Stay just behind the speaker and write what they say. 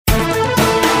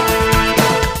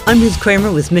I'm Ruth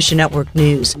Kramer with Mission Network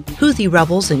News. Houthi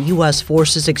rebels and U.S.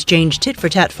 forces exchange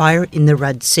tit-for-tat fire in the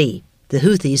Red Sea. The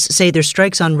Houthis say their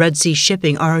strikes on Red Sea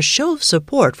shipping are a show of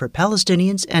support for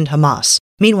Palestinians and Hamas.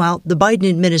 Meanwhile, the Biden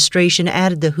administration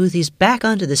added the Houthis back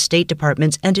onto the State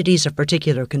Department's Entities of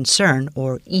Particular Concern,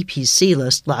 or EPC,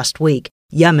 list last week.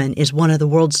 Yemen is one of the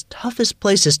world's toughest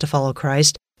places to follow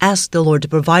Christ. Ask the Lord to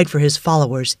provide for his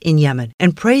followers in Yemen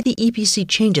and pray the EPC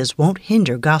changes won't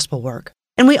hinder gospel work.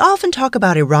 And we often talk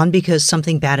about Iran because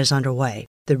something bad is underway.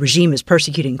 The regime is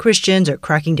persecuting Christians or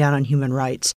cracking down on human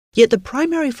rights. Yet the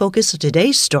primary focus of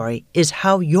today's story is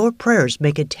how your prayers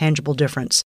make a tangible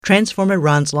difference. Transform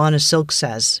Iran's Lana Silk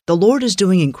says, the Lord is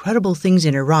doing incredible things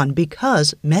in Iran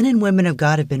because men and women of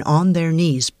God have been on their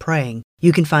knees praying.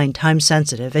 You can find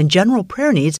time-sensitive and general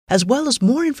prayer needs, as well as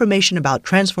more information about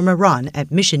Transform Iran at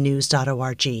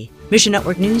missionnews.org. Mission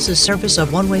Network News is a service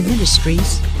of One Way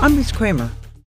Ministries. I'm Ruth Kramer.